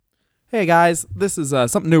Hey guys, this is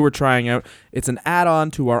something new we're trying out. It's an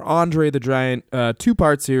add-on to our Andre the Giant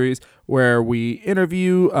two-part series where we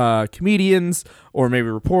interview comedians or maybe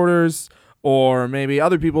reporters or maybe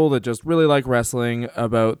other people that just really like wrestling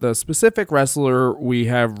about the specific wrestler we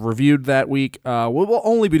have reviewed that week. We'll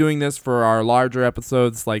only be doing this for our larger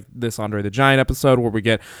episodes like this Andre the Giant episode where we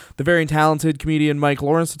get the very talented comedian Mike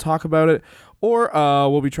Lawrence to talk about it. Or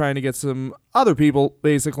we'll be trying to get some other people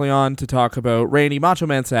basically on to talk about Randy Macho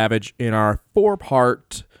Man Savage in our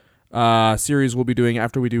 4-part series we'll be doing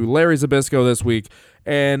after we do Larry Zbyszko this week.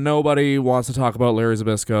 And nobody wants to talk about Larry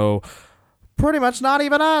Zbyszko. Pretty much not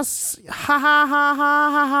even us. Ha ha ha ha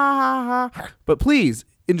ha ha ha. But please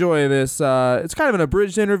enjoy this. It's kind of an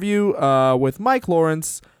abridged interview with Mike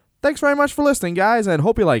Lawrence. Thanks very much for listening, guys, and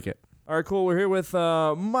hope you like it. All right, cool. We're here with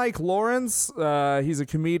Mike Lawrence. He's a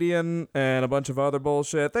comedian and a bunch of other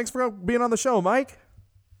bullshit. Thanks for being on the show, Mike.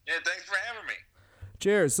 Yeah, thanks for having me.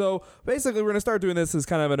 Cheers. So basically, we're going to start doing this as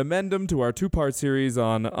kind of an addendum to our 2-part series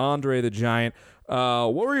on Andre the Giant.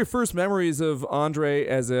 What were your first memories of Andre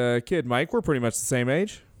as a kid, Mike? We're pretty much the same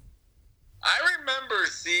age. I remember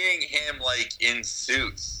seeing him, like, in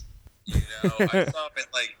suits. You know, I saw him in,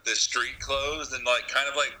 like, the street clothes and, like, kind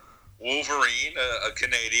of like Wolverine, a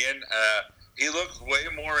Canadian. He looked way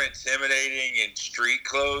more intimidating in street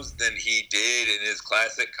clothes than he did in his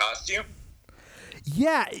classic costume.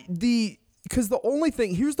 Yeah, because the only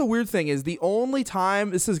thing, here's the weird thing, is the only time,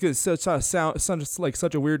 this is going to sound like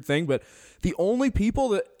such a weird thing, but the only people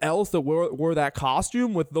that wore that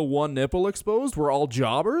costume with the one nipple exposed were all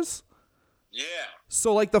jobbers. Yeah.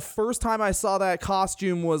 So, like, the first time I saw that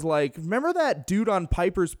costume was, like, remember that dude on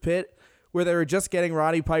Piper's Pit where they were just getting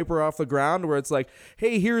Roddy Piper off the ground, where it's like,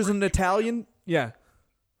 hey, here's an Italian. Yeah.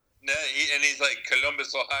 No, and he's like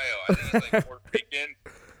Columbus, Ohio. I think it's like Fort Bacon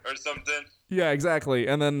or something. Yeah, exactly.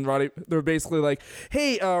 And then they're basically like,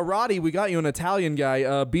 hey, Roddy, we got you an Italian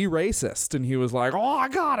guy. Be racist. And he was like, oh, I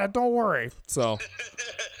got it. Don't worry. So.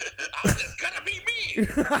 I'm just going to be me.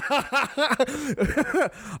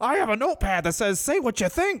 I have a notepad that says, say what you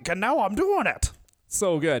think. And now I'm doing it.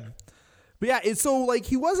 So good. But yeah, it's so, like,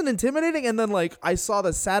 he wasn't intimidating, and then, like, I saw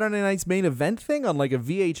the Saturday Night's Main Event thing on, like, a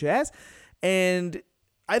VHS, and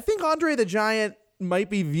I think Andre the Giant might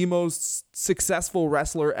be the most successful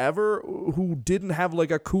wrestler ever who didn't have, like,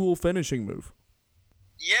 a cool finishing move.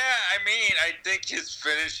 Yeah, I mean, I think his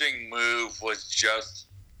finishing move was just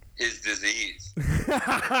his disease. like,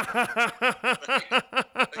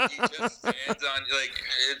 he just stands on, like,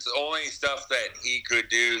 it's only stuff that he could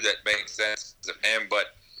do that makes sense of him, but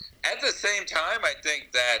at the same time, I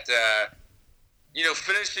think that,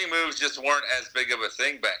 finishing moves just weren't as big of a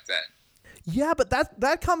thing back then. Yeah, but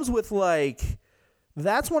that comes with, like,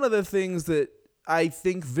 that's one of the things that I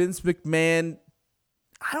think Vince McMahon,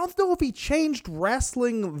 I don't know if he changed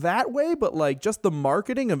wrestling that way, but, like, just the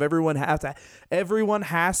marketing of everyone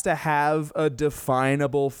has to have a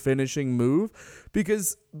definable finishing move,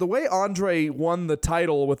 because the way Andre won the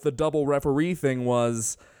title with the double referee thing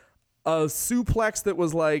was a suplex that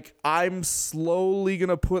was like, I'm slowly going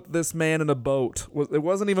to put this man in a boat. It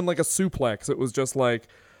wasn't even like a suplex. It was just like,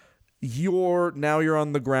 you're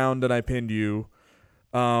on the ground and I pinned you.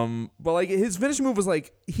 But like his finishing move was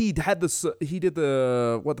like, he did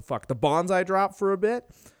the bonsai drop for a bit.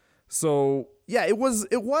 So yeah, it was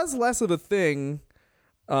less of a thing.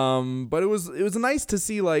 But it was nice to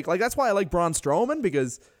see like that's why I like Braun Strowman,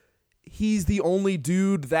 because he's the only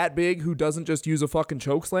dude that big who doesn't just use a fucking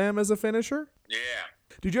chokeslam as a finisher. Yeah.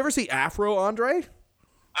 Did you ever see Afro Andre?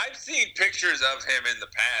 I've seen pictures of him in the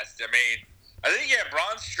past. I mean, I think,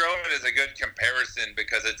 Braun Strowman is a good comparison,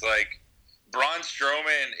 because it's like, Braun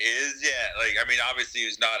Strowman is, obviously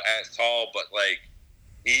he's not as tall, but like,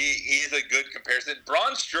 he's a good comparison.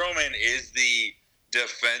 Braun Strowman is the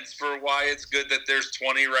defense for why it's good that there's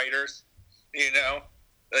 20 writers,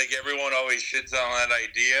 Like, everyone always shits on that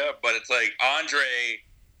idea, but it's like Andre,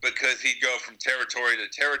 because he'd go from territory to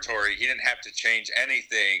territory, he didn't have to change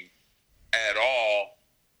anything at all.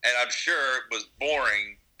 And I'm sure it was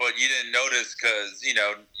boring, but you didn't notice because,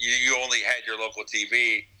 you only had your local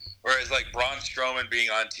TV. Whereas, like, Braun Strowman being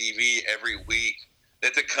on TV every week, they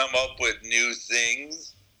have to come up with new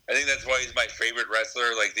things. I think that's why he's my favorite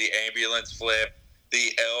wrestler, like the ambulance flip,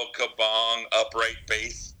 the El Kabong upright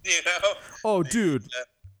base, Oh, dude.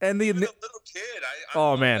 And the little kid,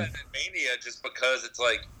 I man, that in Mania, just because it's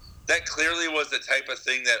like that clearly was the type of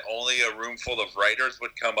thing that only a room full of writers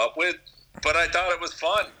would come up with. But I thought it was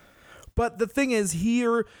fun. But the thing is,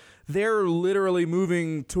 here they're literally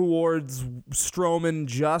moving towards Strowman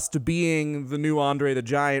just being the new Andre the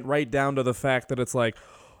Giant, right down to the fact that it's like,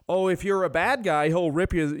 oh, if you're a bad guy, he'll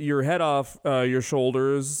rip your head off your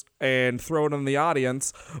shoulders and throw it in the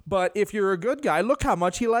audience. But if you're a good guy, look how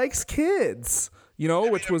much he likes kids. You know,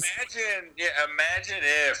 imagine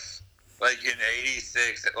if, like, in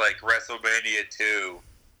 '86, like WrestleMania 2,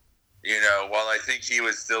 you know, while I think he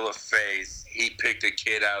was still a face, he picked a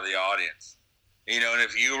kid out of the audience. You know, and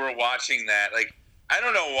if you were watching that, like, I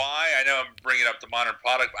don't know why. I know I'm bringing up the modern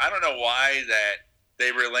product, but I don't know why that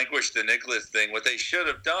they relinquished the Nicholas thing. What they should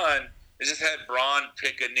have done is just had Braun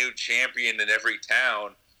pick a new champion in every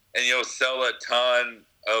town, and you'll sell a ton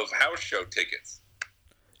of house show tickets.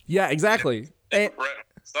 Yeah, exactly. And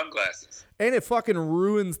sunglasses. And it fucking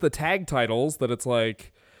ruins the tag titles that it's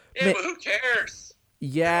like... Yeah, but who cares?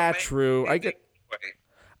 Yeah, true. I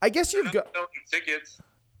guess you've got... tickets.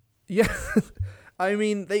 Yeah. I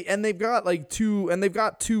mean, they've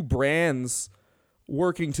got two brands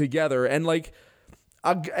working together, and like...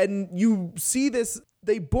 and you see this,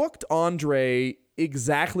 they booked Andre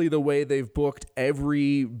exactly the way they've booked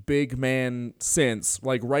every big man since,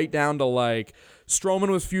 like right down to like Strowman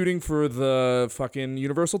was feuding for the fucking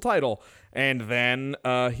Universal title, and then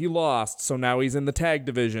he lost, so now he's in the tag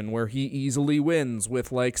division where he easily wins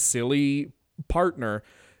with like silly partner.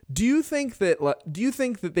 Do you think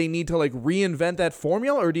that they need to like reinvent that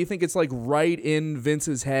formula, or do you think it's like right in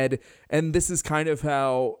Vince's head and this is kind of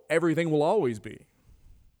how everything will always be?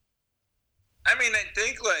 I mean, I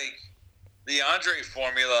think, like, the Andre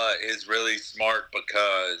formula is really smart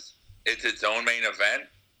because it's its own main event,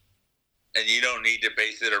 and you don't need to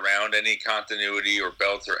base it around any continuity or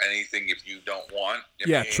belts or anything if you don't want.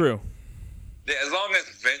 True. As long as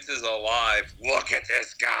Vince is alive, look at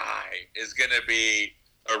this guy, is going to be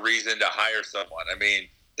a reason to hire someone. I mean,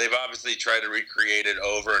 they've obviously tried to recreate it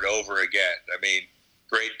over and over again. I mean,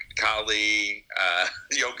 Great Khali,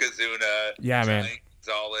 Yokozuna, yeah, man,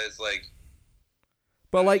 Gonzalez, like...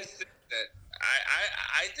 But like,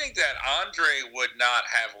 I think that Andre would not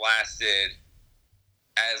have lasted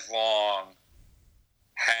as long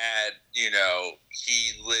had, you know,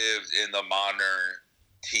 he lived in the modern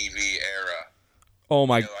TV era. Oh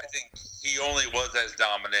my! You know, I think he only was as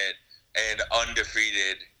dominant and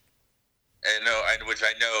undefeated, and which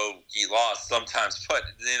I know he lost sometimes. But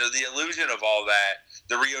you know, the illusion of all that,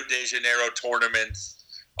 the Rio de Janeiro tournaments.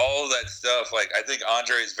 All of that stuff, like, I think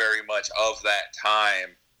Andre is very much of that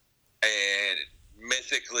time, and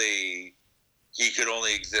mythically, he could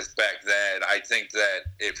only exist back then. I think that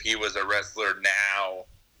if he was a wrestler now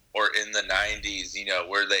or in the 90s, you know,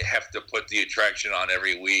 where they have to put the attraction on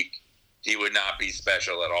every week, he would not be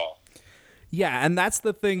special at all. Yeah, and that's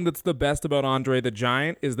the thing that's the best about Andre the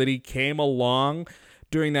Giant, is that he came along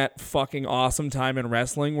during that fucking awesome time in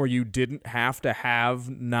wrestling where you didn't have to have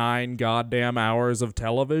 9 goddamn hours of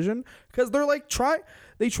television, because they're like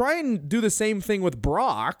they try and do the same thing with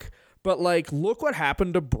Brock, but like look what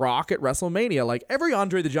happened to Brock at WrestleMania. Like every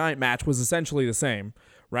Andre the Giant match was essentially the same,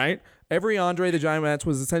 right? Every Andre the Giant match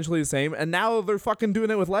was essentially the same, and now they're fucking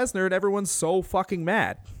doing it with Lesnar, and everyone's so fucking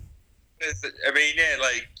mad. I mean, yeah,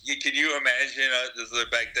 like, can you imagine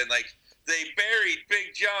back then, like, they buried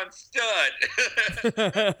Big John Studd.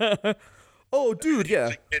 Oh, dude, yeah.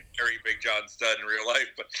 They did bury Big John Studd in real life,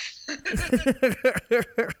 but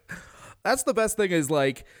that's the best thing, is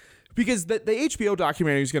like, because the HBO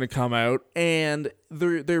documentary is going to come out, and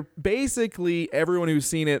they're basically, everyone who's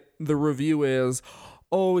seen it, the review is,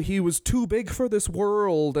 oh, he was too big for this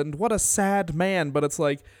world, and what a sad man. But it's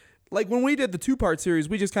like when we did the 2-part series,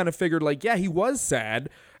 we just kind of figured, like, yeah, he was sad,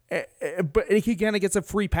 but he kind of gets a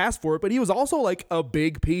free pass for it, but he was also like a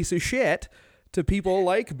big piece of shit to people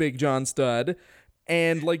like Big John Studd,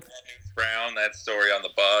 and like Bad News Brown, that story on the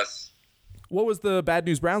bus. What was the Bad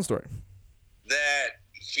News Brown story? That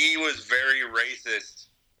he was very racist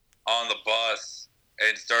on the bus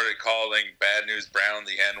and started calling Bad News Brown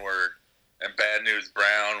the N-word, and Bad News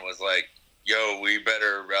Brown was like, yo, we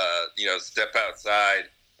better step outside,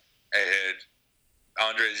 and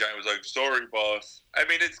Andre the Giant was like, sorry, boss. I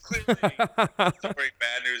mean, it's clearly a story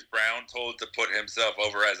Bad News Brown told to put himself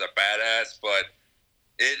over as a badass, but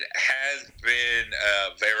it has been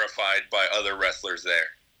verified by other wrestlers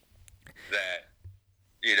there that,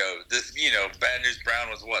 Bad News Brown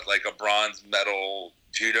was what, like a bronze medal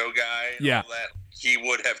judo guy? And yeah. All that? He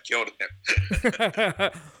would have killed him.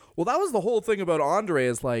 Well, that was the whole thing about Andre,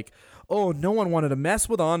 is like, oh, no one wanted to mess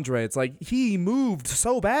with Andre. It's like, he moved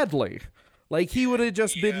so badly. Like, he would have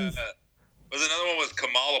just been... Was another one was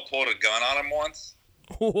Kamala pulled a gun on him once?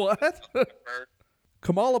 What?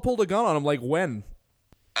 Kamala pulled a gun on him, like, when?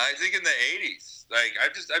 I think in the 80s. Like,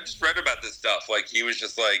 I've just read about this stuff. Like, he was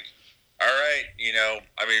just like, all right,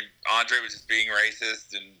 Andre was just being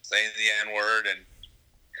racist and saying the N-word, and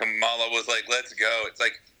Kamala was like, let's go. It's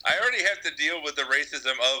like, I already have to deal with the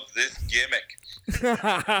racism of this gimmick.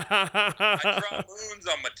 I draw moons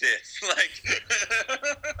on my tits. Like,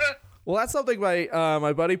 well, that's something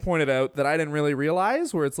my buddy pointed out that I didn't really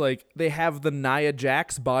realize, where it's like they have the Nia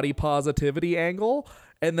Jax body positivity angle,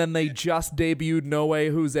 and then they just debuted Noe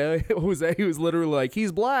Jose, who's literally like,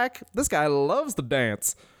 he's black. This guy loves to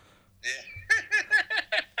dance.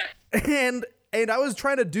 And I was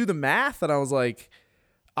trying to do the math, and I was like,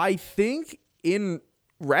 I think in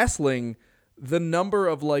wrestling, the number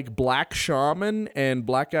of like black shaman and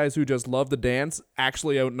black guys who just love to dance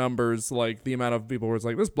actually outnumbers like the amount of people where it's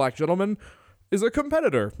like, this black gentleman is a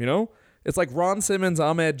competitor, you know? It's like Ron Simmons,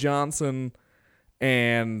 Ahmed Johnson,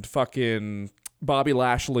 and fucking Bobby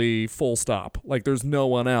Lashley, full stop. Like, there's no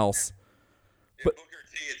one else. But Booker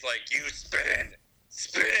T, it's like, you spin.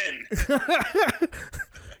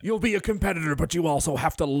 You'll be a competitor, but you also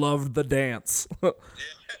have to love the dance. Your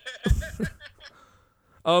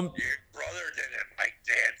brother didn't like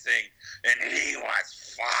dancing, and he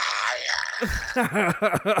was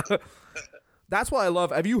fire. That's why I love.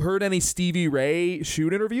 Have you heard any Stevie Ray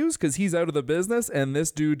shoot interviews? Because he's out of the business, and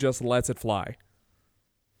this dude just lets it fly.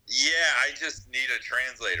 Yeah, I just need a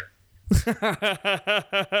translator.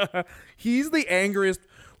 He's the angriest.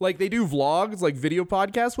 Like, they do vlogs, like video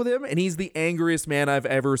podcasts with him, and he's the angriest man I've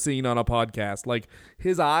ever seen on a podcast. Like,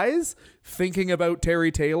 his eyes, thinking about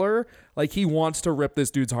Terry Taylor, like, he wants to rip this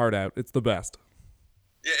dude's heart out. It's the best.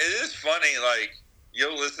 Yeah, it is funny, like,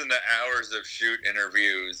 you'll listen to hours of shoot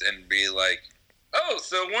interviews and be like, oh,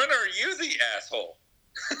 so when are you the asshole?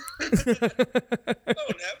 Oh,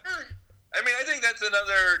 never? I mean, I think that's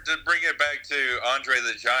another, to bring it back to Andre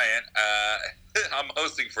the Giant, I'm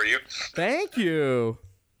hosting for you. Thank you.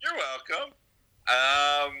 You're welcome.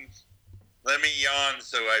 Let me yawn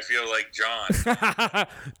so I feel like John.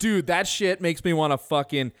 Dude, that shit makes me want to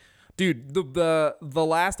fucking... Dude, the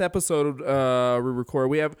last episode we record,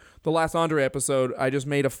 we have the last Andre episode, I just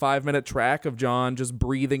made a 5-minute track of John just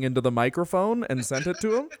breathing into the microphone and sent it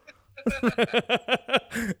to him. The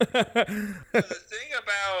thing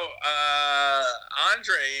about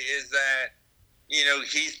Andre is that, you know,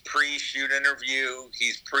 he's pre-shoot interview,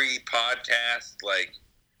 he's pre-podcast, like,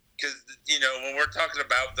 because, you know, when we're talking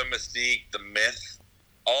about the mystique, the myth,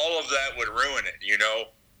 all of that would ruin it, you know?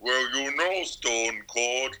 Well, you know, Stone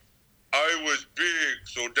Cold, I was big,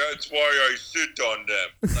 so that's why I sit on them.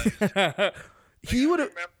 Like, he would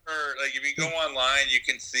remember, like, if you go online, you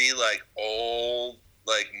can see, like, old,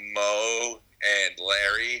 like, Moe and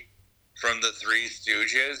Larry from the Three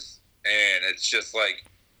Stooges, and it's just like,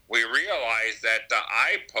 we realized that the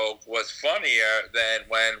eye poke was funnier than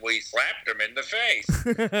when we slapped him in the face.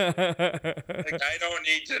 Like, I don't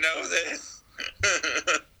need to know this.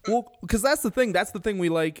 Well, because that's the thing. That's the thing we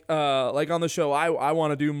like on the show. I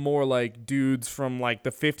want to do more like dudes from like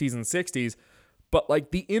the 50s and 60s, but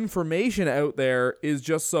like the information out there is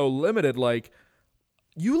just so limited. Like,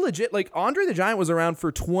 you legit, like, Andre the Giant was around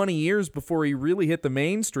for 20 years before he really hit the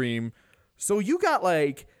mainstream. So you got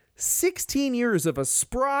like 16 years of a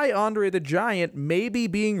spry Andre the Giant maybe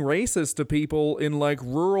being racist to people in like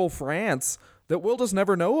rural France that we'll just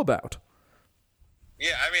never know about.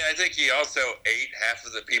 Yeah, I mean, I think he also ate half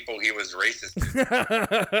of the people he was racist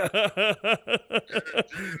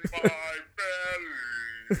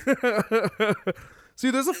to.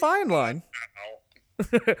 See, there's a fine line.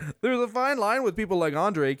 There's a fine line with people like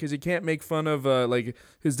Andre, because you can't make fun of like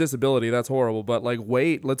his disability. That's horrible. But like,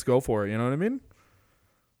 wait, let's go for it. You know what I mean?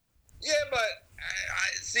 Yeah, but I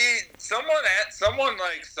see someone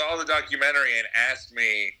like saw the documentary and asked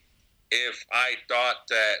me if I thought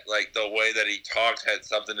that like the way that he talked had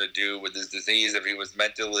something to do with his disease, if he was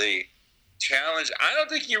mentally challenged. I don't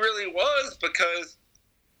think he really was, because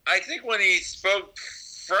I think when he spoke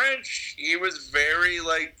French, he was very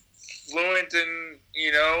like fluent and,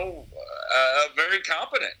 you know, very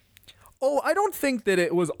competent. Oh, I don't think that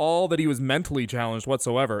it was all that he was mentally challenged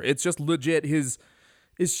whatsoever. It's just legit it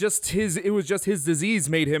was just his disease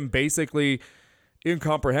made him basically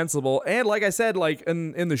incomprehensible. And like I said, like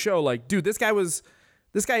in the show, like, dude, this guy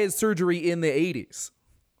had surgery in the 80s.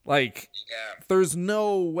 Like, yeah. There's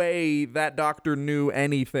no way that doctor knew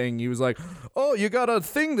anything. He was like, oh, you got a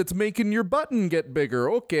thing that's making your button get bigger.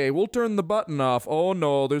 Okay, we'll turn the button off. Oh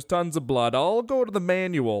no, there's tons of blood. I'll go to the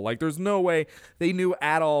manual. Like, there's no way they knew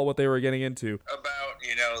at all what they were getting into. About,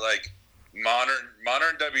 you know, like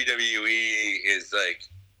modern WWE is like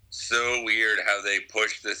so weird how they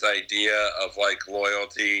push this idea of like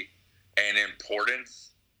loyalty and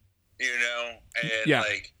importance, you know, and yeah.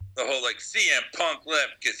 Like the whole like CM Punk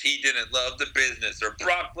left because he didn't love the business, or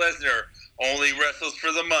Brock Lesnar only wrestles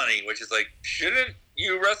for the money, which is like, shouldn't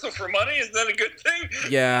You wrestle for money? Is that a good thing?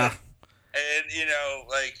 Yeah. And, you know,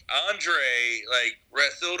 like, Andre, like,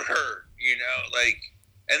 wrestled hurt, you know, like,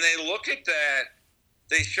 and they look at that,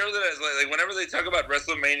 they show that as, like whenever they talk about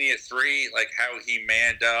WrestleMania 3, like, how he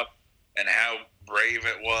manned up and how brave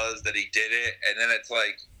it was that he did it, and then it's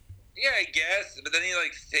like, yeah, I guess, but then he,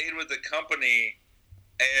 like, stayed with the company,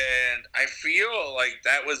 and I feel like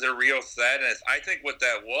that was a real sadness. I think what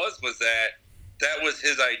that was that was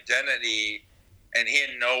his identity, and he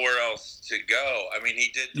had nowhere else to go. I mean, he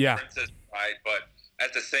did the Princess Bride, but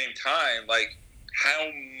at the same time, like,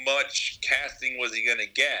 how much casting was he going to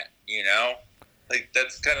get, you know? Like,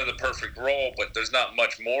 that's kind of the perfect role, but there's not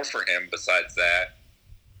much more for him besides that.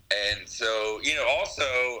 And so, you know, also,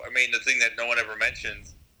 I mean, the thing that no one ever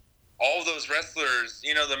mentions, all those wrestlers,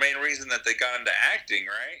 you know, the main reason that they got into acting,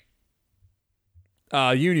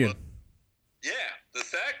 right? Union. Well, yeah, the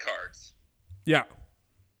SAG cards. Yeah.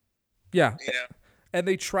 Yeah. You know? And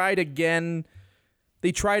they tried again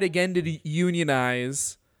to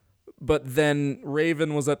unionize, but then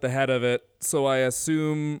Raven was at the head of it, so I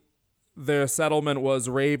assume their settlement was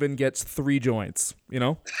Raven gets 3 joints, you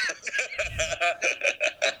know?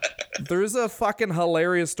 There's a fucking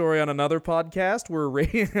hilarious story on another podcast where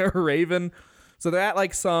Raven, so they're at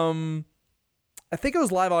like some, I think it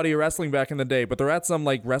was Live Audio Wrestling back in the day, but they're at some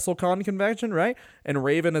like WrestleCon convention, right? And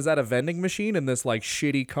Raven is at a vending machine in this like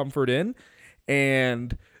shitty Comfort Inn,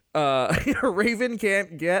 and Raven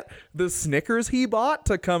can't get the Snickers he bought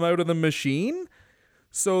to come out of the machine.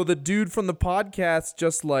 So the dude from the podcast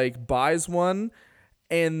just like buys one,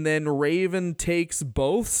 and then Raven takes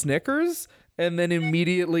both Snickers and then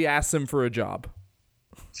immediately asks him for a job.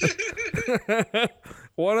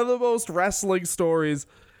 One of the most wrestling stories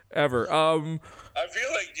ever. I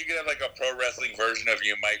feel like you could have like a pro wrestling version of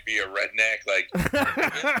You Might Be a Redneck, like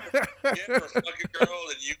get for fucking girl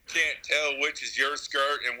and you can't tell which is your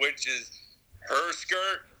skirt and which is her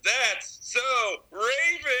skirt. That's so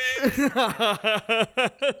Raven.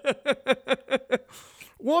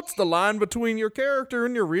 What's the line between your character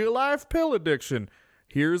and your real life pill addiction?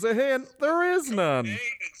 Here's a hint: there is none. And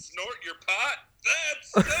snort your pot.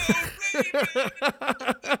 That's so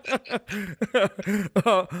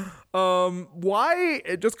Raven. Why?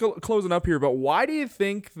 Just closing up here, but why do you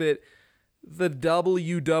think that the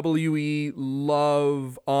WWE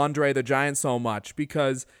love Andre the Giant so much?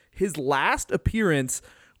 Because his last appearance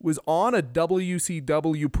was on a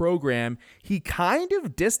WCW program. He kind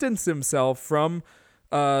of distanced himself from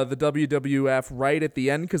the WWF right at the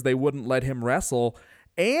end because they wouldn't let him wrestle.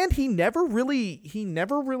 And he never really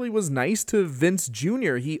was nice to Vince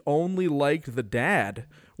Jr. He only liked the dad,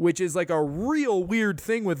 which is like a real weird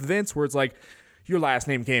thing with Vince, where it's like, your last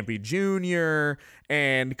name can't be Jr.,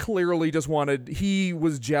 and clearly he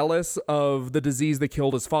was jealous of the disease that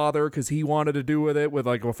killed his father because he wanted to do with it with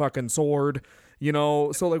like a fucking sword, you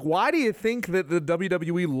know? So like, why do you think that the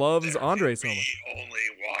WWE loves Andre so much? Only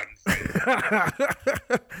one thing.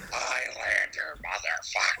 Highlander,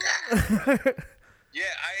 motherfucker. Yeah,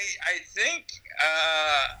 I think,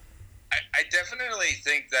 I definitely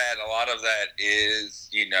think that a lot of that is,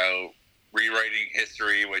 you know, rewriting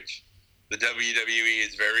history, which the WWE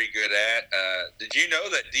is very good at. Did you know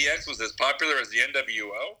that DX was as popular as the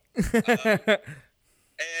NWO?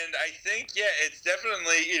 And I think, yeah, it's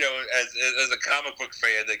definitely, you know, as a comic book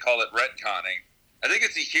fan, they call it retconning. I think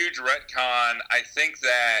it's a huge retcon. I think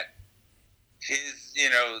that his, you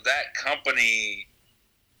know, that company,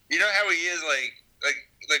 you know how he is,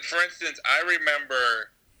 like for instance, I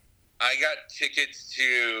remember I got tickets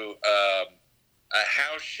to a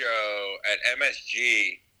house show at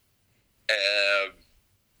MSG.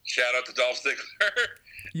 Shout out to Dolph Ziggler.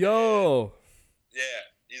 Yo. Yeah,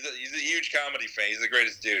 he's a huge comedy fan. He's the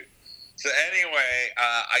greatest dude. So anyway,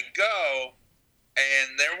 I go,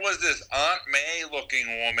 and there was this Aunt May looking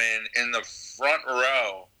woman in the front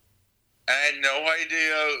row. I had no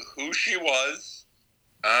idea who she was.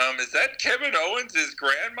 Is that Kevin Owens'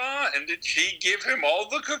 grandma? And did she give him all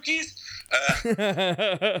the cookies? And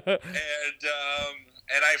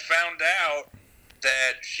I found out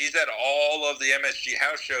that she's at all of the MSG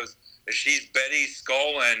house shows. She's Betty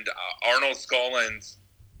Skolland, Arnold Skolland's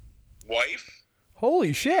wife.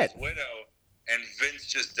 Holy shit. Widow. And Vince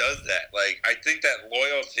just does that. Like, I think that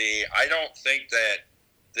loyalty, I don't think that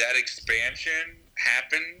expansion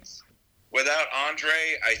happens without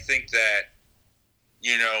Andre. I think that,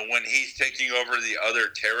 you know, when he's taking over the other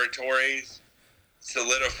territories,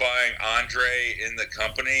 solidifying Andre in the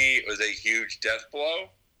company was a huge death blow.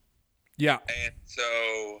 Yeah. And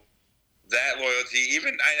so that loyalty,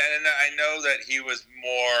 even I know that he was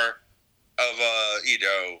more of a, you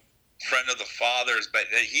know, friend of the father's, but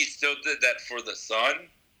he still did that for the son.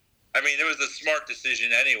 I mean, it was a smart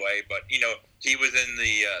decision anyway, but, you know, he was in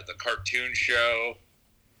the cartoon show.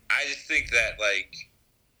 I just think that, like,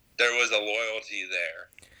 there was a loyalty there.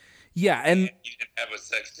 Yeah, and he didn't have a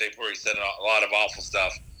sex tape where he said a lot of awful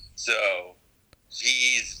stuff. So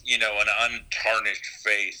he's, you know, an untarnished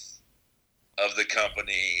face of the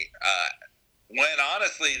company. When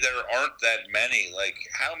honestly there aren't that many. Like,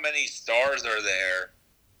 how many stars are there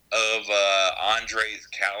of Andre's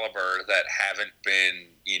caliber that haven't been,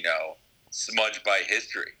 you know, smudged by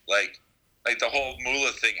history? Like the whole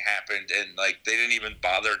Moolah thing happened, and like they didn't even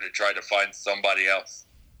bother to try to find somebody else.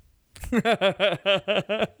 So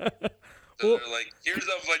they're like, here's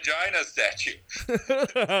a vagina statue.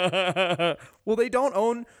 Well, they don't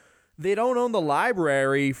own the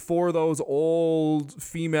library for those old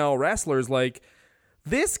female wrestlers. Like,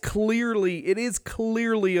 it is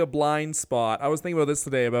clearly a blind spot. I was thinking about this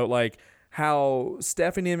today about like how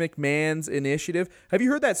Stephanie McMahon's initiative. Have you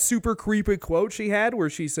heard that super creepy quote she had where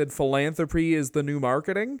she said philanthropy is the new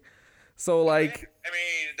marketing? So like, I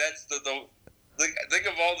mean, that's the think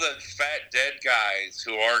of all the fat dead guys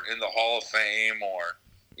who aren't in the Hall of Fame, or,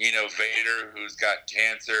 you know, Vader who's got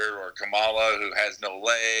cancer, or Kamala who has no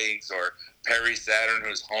legs, or Perry Saturn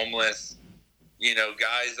who's homeless. You know,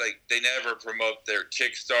 guys like, they never promote their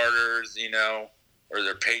Kickstarters, you know, or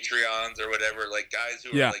their Patreons or whatever. Like, guys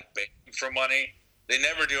who are like begging for money, they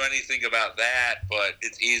never do anything about that. But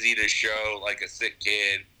it's easy to show like a sick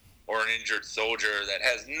kid or an injured soldier that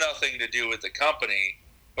has nothing to do with the company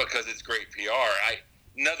because it's great PR.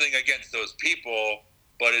 Nothing against those people,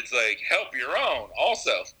 but it's like, help your own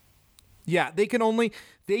also. Yeah, they can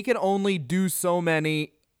only do so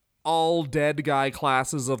many all dead guy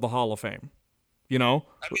classes of the Hall of Fame. You know?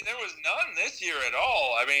 I mean, there was none this year at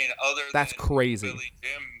all. I mean, other than that's crazy. Billy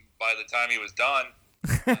Jim by the time he was done.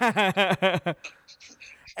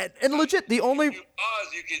 and legit, the only... If you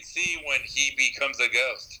pause, you can see when he becomes a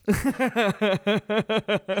ghost.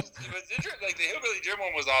 It's interesting. Like, the Hillbilly Jim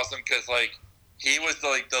one was awesome because, like, he was,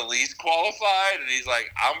 like, the least qualified, and he's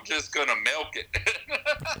like, I'm just going to milk it.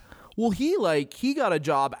 Well, he got a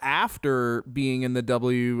job after being in the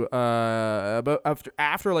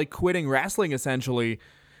after like quitting wrestling, essentially.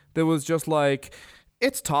 There was just like,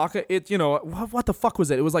 you know, what the fuck was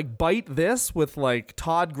it? It was like Bite This with like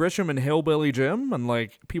Todd Grisham and Hillbilly Jim, and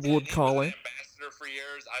like people would call it ambassador for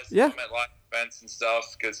years. I saw him at live events and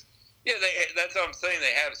stuff because that's what I'm saying.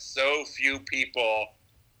 They have so few people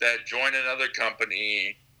that join another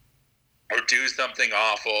company or do something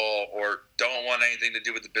awful, or don't want anything to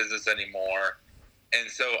do with the business anymore. And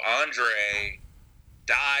so Andre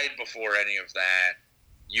died before any of that.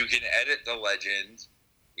 You can edit the legend,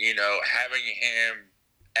 you know, having him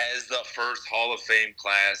as the first Hall of Fame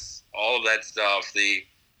class, all of that stuff. The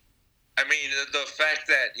fact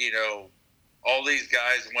that, you know, all these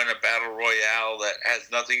guys win a battle royale that has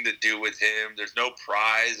nothing to do with him. There's no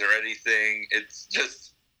prize or anything. It's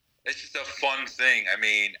just a fun thing. I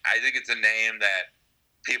mean, I think it's a name that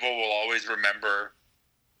people will always remember.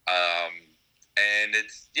 And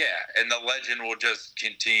and the legend will just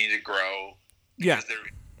continue to grow. Yeah.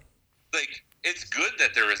 Like, it's good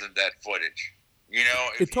that there isn't that footage. You know?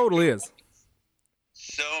 It totally is.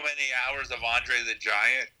 So many hours of Andre the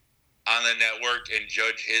Giant on the network and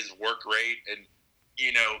judge his work rate and,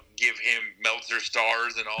 you know, give him Meltzer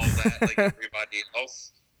stars and all that, like everybody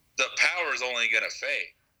else. The power is only going to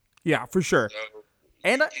fade. Yeah, for sure. So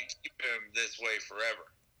and you can keep him this way forever.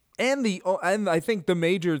 And I think the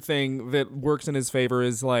major thing that works in his favor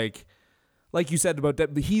is like you said about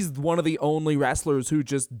that, he's one of the only wrestlers who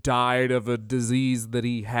just died of a disease that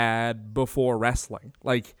he had before wrestling.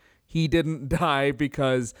 Like, he didn't die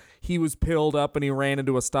because he was pilled up and he ran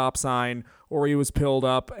into a stop sign, or he was pilled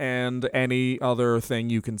up and any other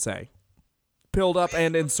thing you can say. Pilled up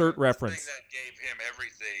and insert reference. The thing that gave him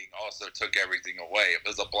everything also took everything away. It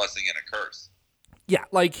was a blessing and a curse. Yeah,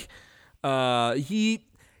 like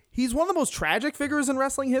he's one of the most tragic figures in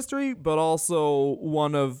wrestling history, but also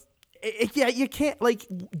one of you can't, like,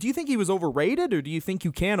 do you think he was overrated, or do you think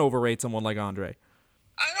you can overrate someone like Andre?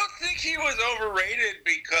 I don't think he was overrated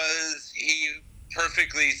because he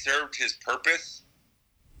perfectly served his purpose.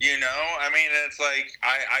 You know, I mean, it's like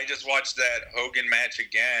I just watched that Hogan match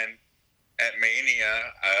again at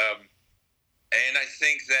Mania, and I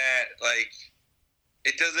think that, like,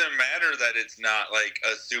 it doesn't matter that it's not like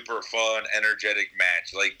a super fun, energetic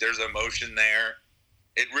match. Like, there's emotion there.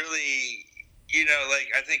 It really, you know, like,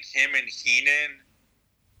 I think him and Heenan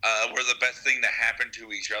were the best thing that happened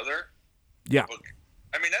to each other. Yeah.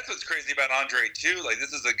 I mean, that's what's crazy about Andre too. Like,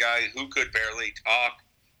 this is a guy who could barely talk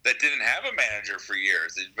that didn't have a manager for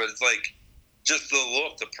years. But it's like just the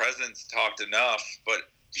look, the presence talked enough. But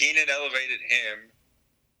Heenan elevated him,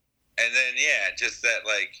 and then just that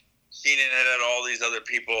like Heenan had all these other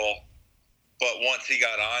people. But once he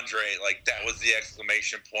got Andre, like that was the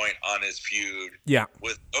exclamation point on his feud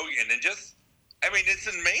with Hogan. And just, I mean, it's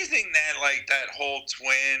amazing that like that whole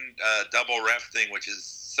twin double ref thing, which is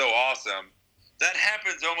so awesome, that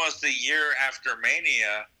happens almost a year after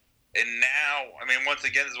Mania. And now, I mean, once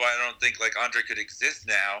again, this is why I don't think like Andre could exist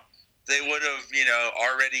now. They would have,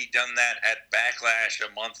 already done that at Backlash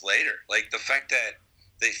a month later. Like the fact that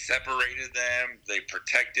they separated them, they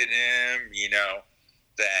protected him,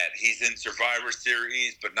 that he's in Survivor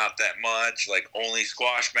Series, but not that much, like only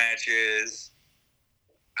squash matches,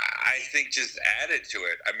 I think just added to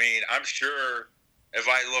it. I mean, I'm sure if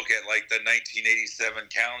I look at like the 1987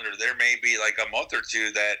 calendar, there may be like a month or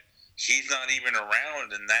two that he's not even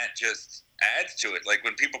around, and that just adds to it. Like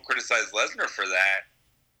when people criticize Lesnar for that,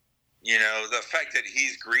 the fact that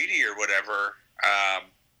he's greedy or whatever,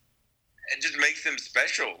 it just makes him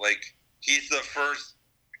special. Like he's the first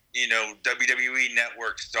WWE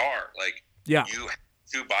network star. Like, you have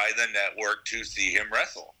to buy the network to see him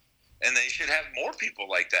wrestle. And they should have more people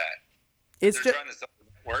like that. They're trying to sell the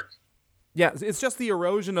network. Yeah, it's just the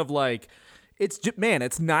erosion of, like, it's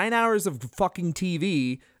 9 hours of fucking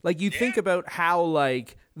TV. Like, you think about how,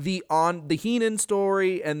 like, the Heenan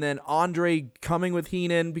story and then Andre coming with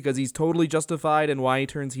Heenan because he's totally justified in why he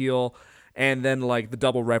turns heel, and then like the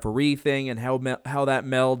double referee thing and how that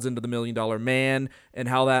melds into the $1 Million Man, and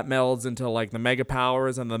how that melds into like the Mega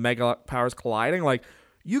Powers and the Mega Powers colliding. Like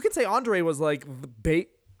you could say Andre was like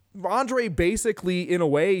Andre basically in a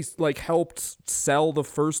way like helped sell the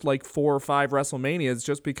first like 4 or 5 WrestleManias,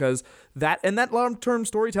 just because that long-term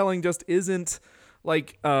storytelling just isn't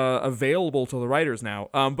like available to the writers now.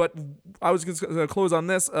 But I was going to close on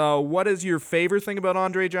this. What is your favorite thing about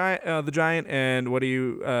Andre the Giant, and what do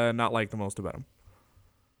you not like the most about him?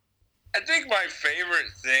 I think my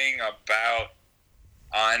favorite thing about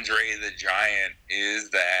Andre the Giant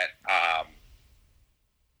is that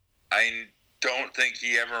I don't think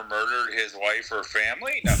he ever murdered his wife or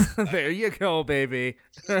family. No. There you go, baby.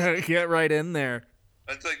 Get right in there.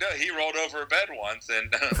 It's like, no, he rolled over a bed once,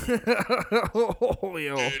 and did I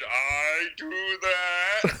do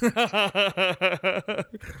that?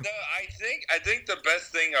 No, I think the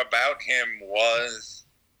best thing about him was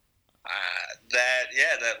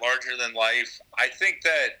that larger than life. I think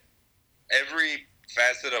that every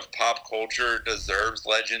facet of pop culture deserves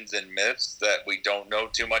legends and myths that we don't know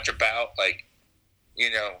too much about. Like,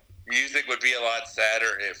 music would be a lot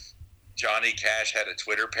sadder if Johnny Cash had a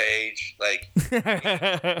Twitter page. Like,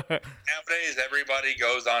 nowadays everybody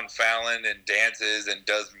goes on Fallon and dances and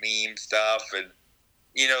does meme stuff, and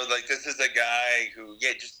like this is a guy who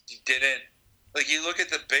just didn't, like, you look at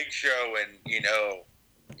the Big Show and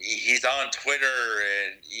he's on Twitter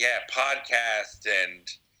and podcast and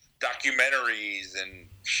documentaries and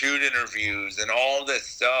shoot interviews and all this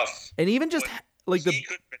stuff, and even just like he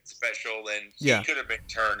could have been special, and he could have been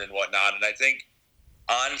turned and whatnot. And I think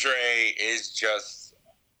Andre is just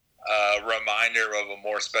a reminder of a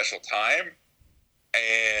more special time.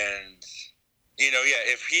 And,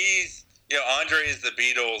 if he's, Andre is the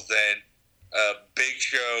Beatles, then Big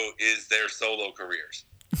Show is their solo careers.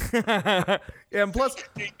 And plus,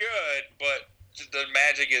 pretty good, but the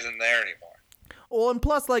magic isn't there anymore. Well, and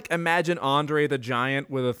plus, like, imagine Andre the Giant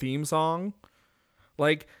with a theme song.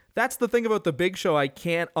 Like, that's the thing about the Big Show I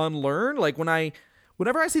can't unlearn. Like,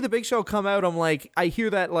 whenever I see the Big Show come out, I'm like, I hear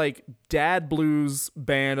that like dad blues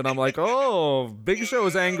band, and I'm like, oh, Big Show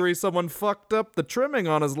is angry someone fucked up the trimming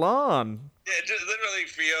on his lawn. Yeah, it just literally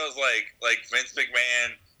feels like Vince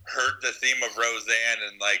McMahon heard the theme of Roseanne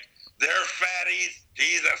and like, they're fatties,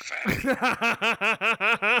 he's a fatty.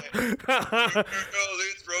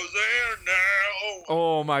 It's Roseanne now.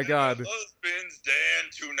 Oh my God. Husband's Dan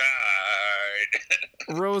tonight.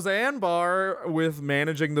 Roseanne Barr with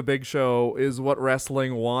managing the Big Show is what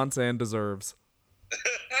wrestling wants and deserves.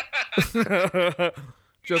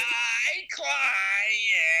 Just my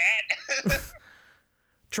client.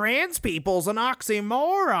 Trans people's an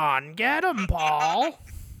oxymoron. Get him, Paul.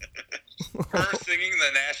 Her singing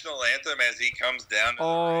the national anthem as he comes down.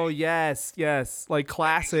 Oh, yes. Like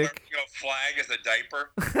classic. Flag as a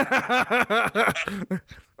diaper.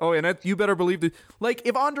 Oh, and you better believe that. Like,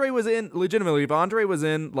 if Andre was in,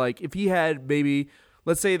 like, if he had maybe,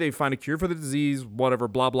 let's say they find a cure for the disease, whatever,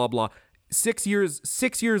 blah, blah, blah. 6 years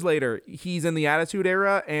later, he's in the Attitude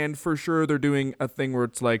Era, and for sure they're doing a thing where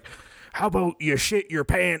it's like, how about you shit your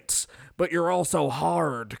pants, but you're also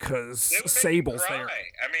hard because Sable's there.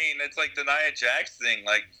 I mean, it's like the Nia Jax thing.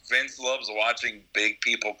 Like, Vince loves watching big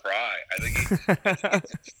people cry. I think it's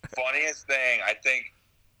the funniest thing. I think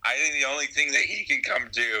the only thing that he can come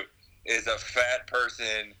to is a fat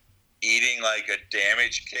person eating like a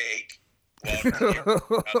damaged cake.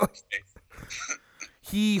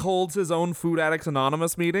 He holds his own Food Addicts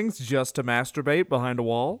Anonymous meetings just to masturbate behind a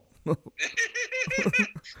wall. Yeah.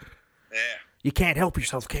 You can't help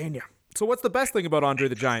yourself, can you? So what's the best thing about Andre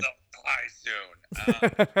the Giant? Die soon.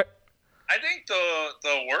 I think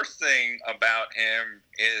the worst thing about him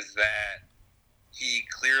is that he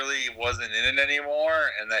clearly wasn't in it anymore,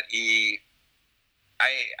 and that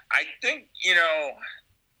I think, you know,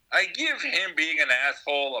 I give him being an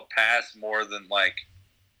asshole a pass more than, like,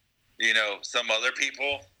 you know, some other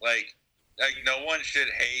people. Like no one should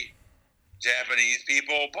hate Japanese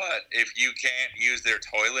people, but if you can't use their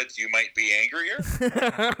toilets, you might be angrier.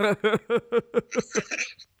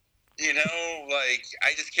 You know, like,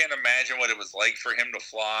 I just can't imagine what it was like for him to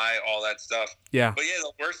fly, all that stuff. Yeah. But yeah,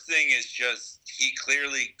 the worst thing is just he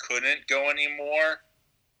clearly couldn't go anymore,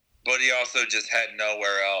 but he also just had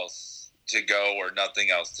nowhere else to go or nothing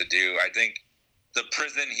else to do. I think the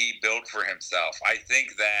prison he built for himself, I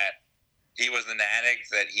think that he was an addict,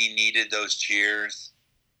 that he needed those cheers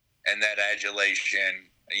and that adulation.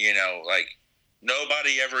 You know, like,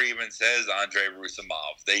 nobody ever even says Andre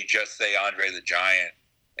Rusimov. They just say Andre the Giant.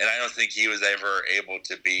 And I don't think he was ever able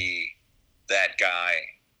to be that guy.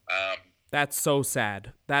 That's so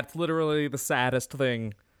sad. That's literally the saddest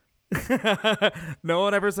thing. No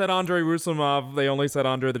one ever said Andre Rusimov. They only said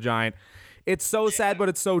Andre the Giant. It's so sad, but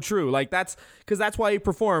it's so true. Like, that's because that's why he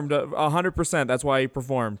performed 100%. That's why he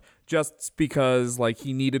performed, just because, like,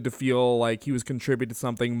 he needed to feel like he was contributing to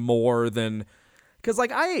something more than. Because,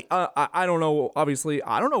 like, I don't know. Obviously,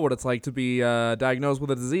 I don't know what it's like to be diagnosed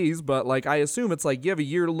with a disease, but, like, I assume it's like you have a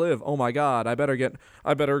year to live. Oh my God, I better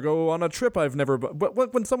go on a trip I've never.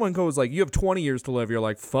 But when someone goes like, you have 20 years to live, you're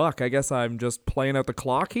like, fuck. I guess I'm just playing out the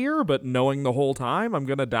clock here, but knowing the whole time I'm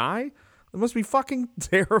gonna die. It must be fucking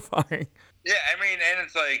terrifying. Yeah, I mean, and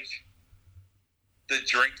it's like the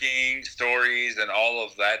drinking stories and all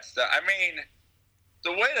of that stuff. I mean,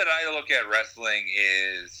 the way that I look at wrestling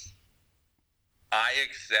is I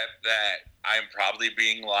accept that I'm probably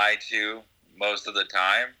being lied to most of the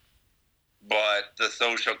time, but the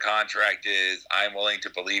social contract is I'm willing to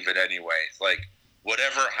believe it anyways. Like,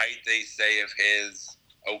 whatever height they say of his,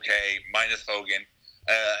 okay, minus Hogan,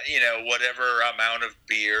 you know, whatever amount of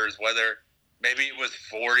beers, whether maybe it was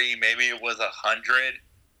 40, maybe it was 100.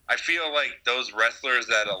 I feel like those wrestlers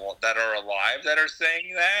that are alive that are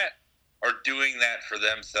saying that are doing that for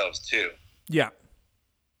themselves too. Yeah.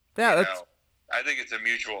 Yeah, you know, I think it's a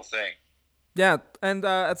mutual thing. Yeah, and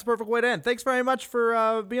that's a perfect way to end. Thanks very much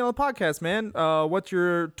for being on the podcast, man. What's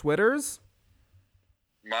your Twitters?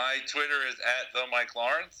 My Twitter is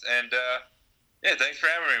 @TheMikeLawrence, and yeah, thanks for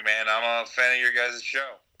having me, man. I'm a fan of your guys'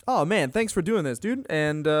 show. Oh, man, thanks for doing this, dude.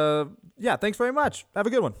 And yeah, thanks very much. Have a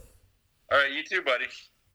good one. All right, you too, buddy.